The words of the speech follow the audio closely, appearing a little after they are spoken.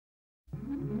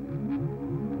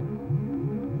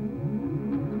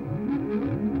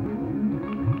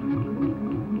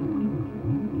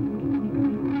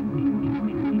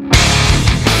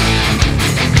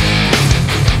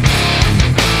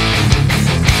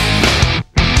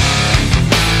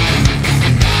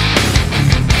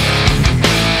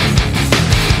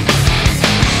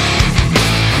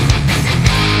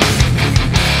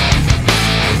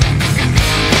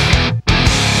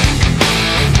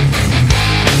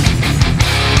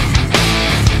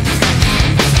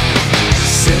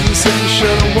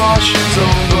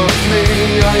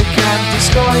I can't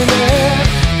describe it.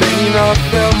 Pain I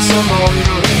felt so long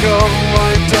ago,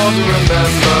 I don't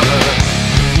remember.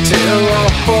 Tear a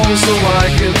hole so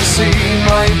I can see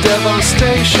my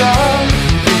devastation.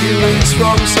 Feelings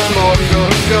from so long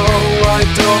ago, I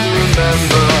don't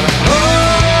remember.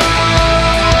 Holding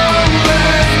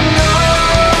on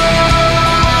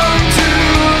to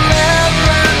let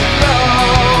go.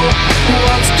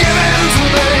 What's given to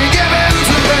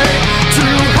me, to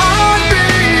hide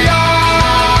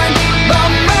behind the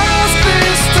mask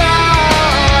this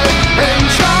time, and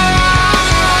try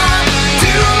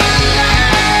to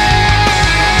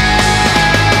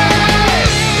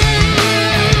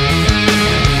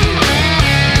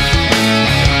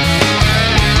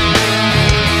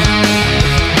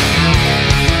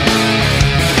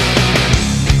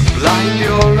blind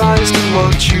your eyes to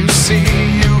what you see,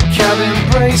 you can't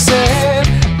embrace it.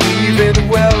 Leave it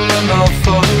well enough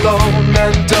alone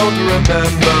and don't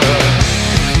remember.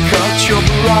 Cut your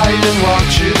pride and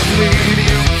watch it bleed,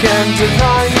 you can't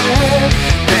deny it.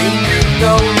 Pain you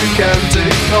know you can't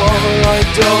ignore, I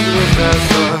don't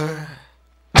remember.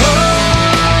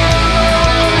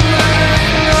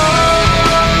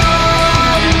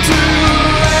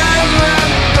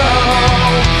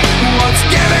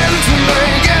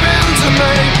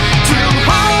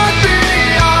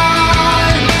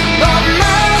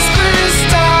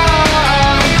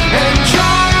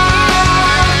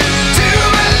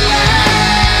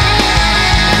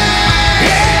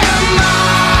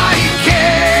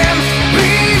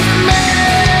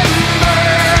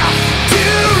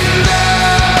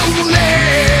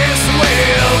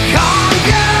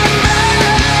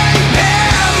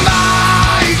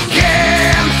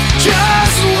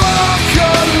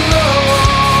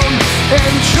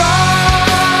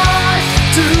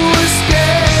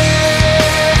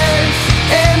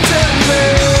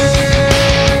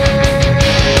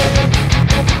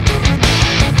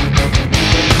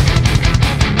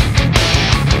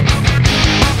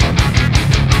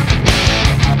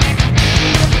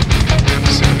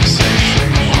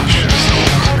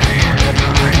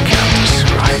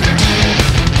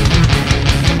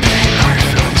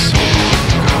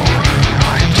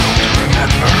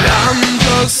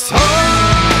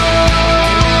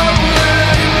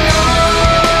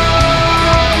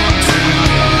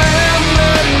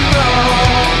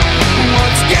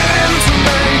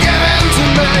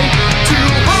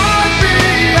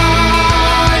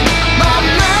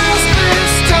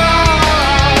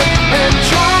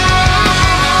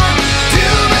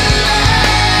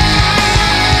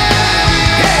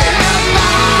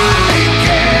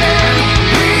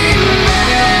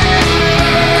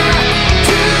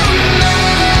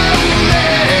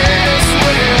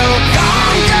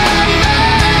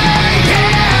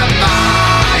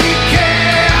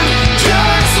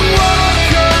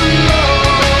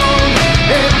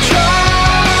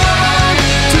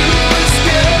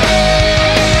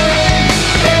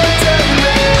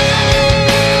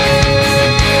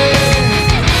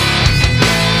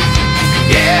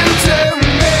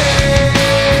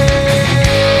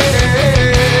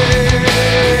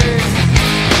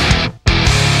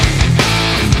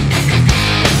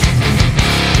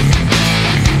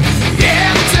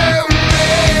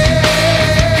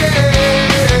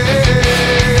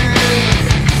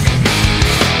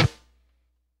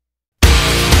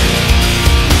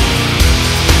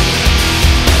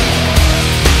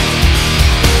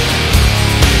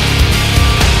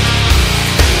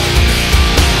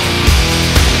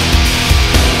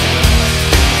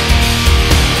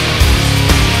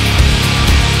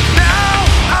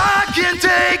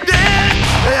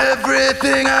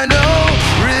 Everything I know,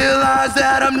 realize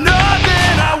that I'm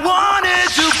nothing I wanted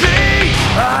to be.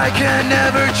 I can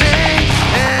never change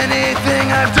anything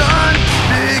I've done,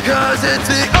 because it's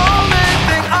the only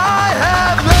thing I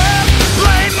have left.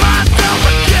 Blame myself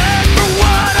again for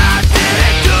what I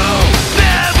didn't do.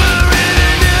 Never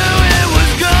even knew it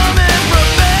was coming from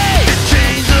me. It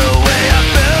changed the way I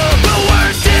feel. The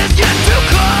worst is yet to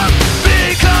come,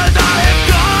 because I have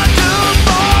gone too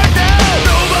far now.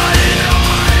 Nobody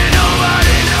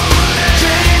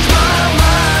changed my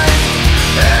mind,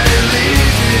 and it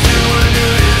leads me to a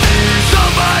new disease.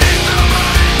 Somebody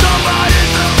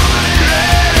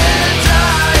let it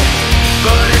die,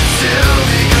 but it still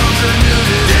becomes a new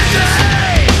disease.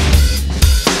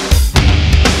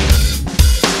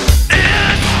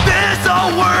 Is this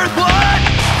all worth what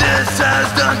this has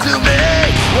done to me?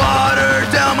 Water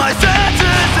down my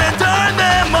senses and turn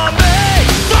them on me.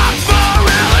 Fuck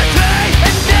morality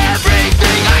and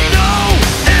everything I know.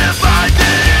 If I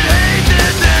didn't hate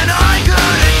this, then I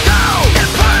couldn't go.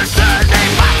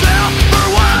 Impersonate myself for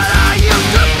what I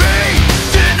used to be.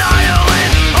 Denial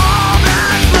and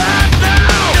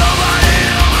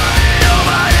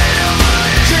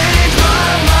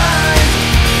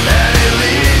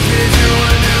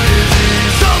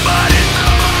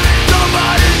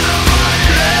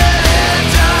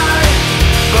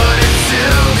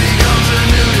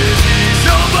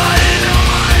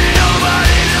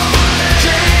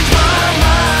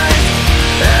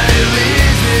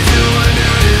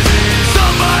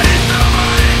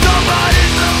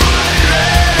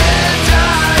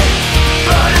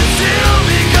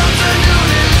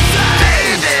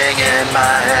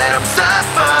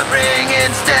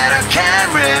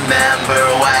can't remember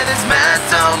why this meant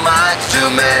so much to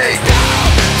me.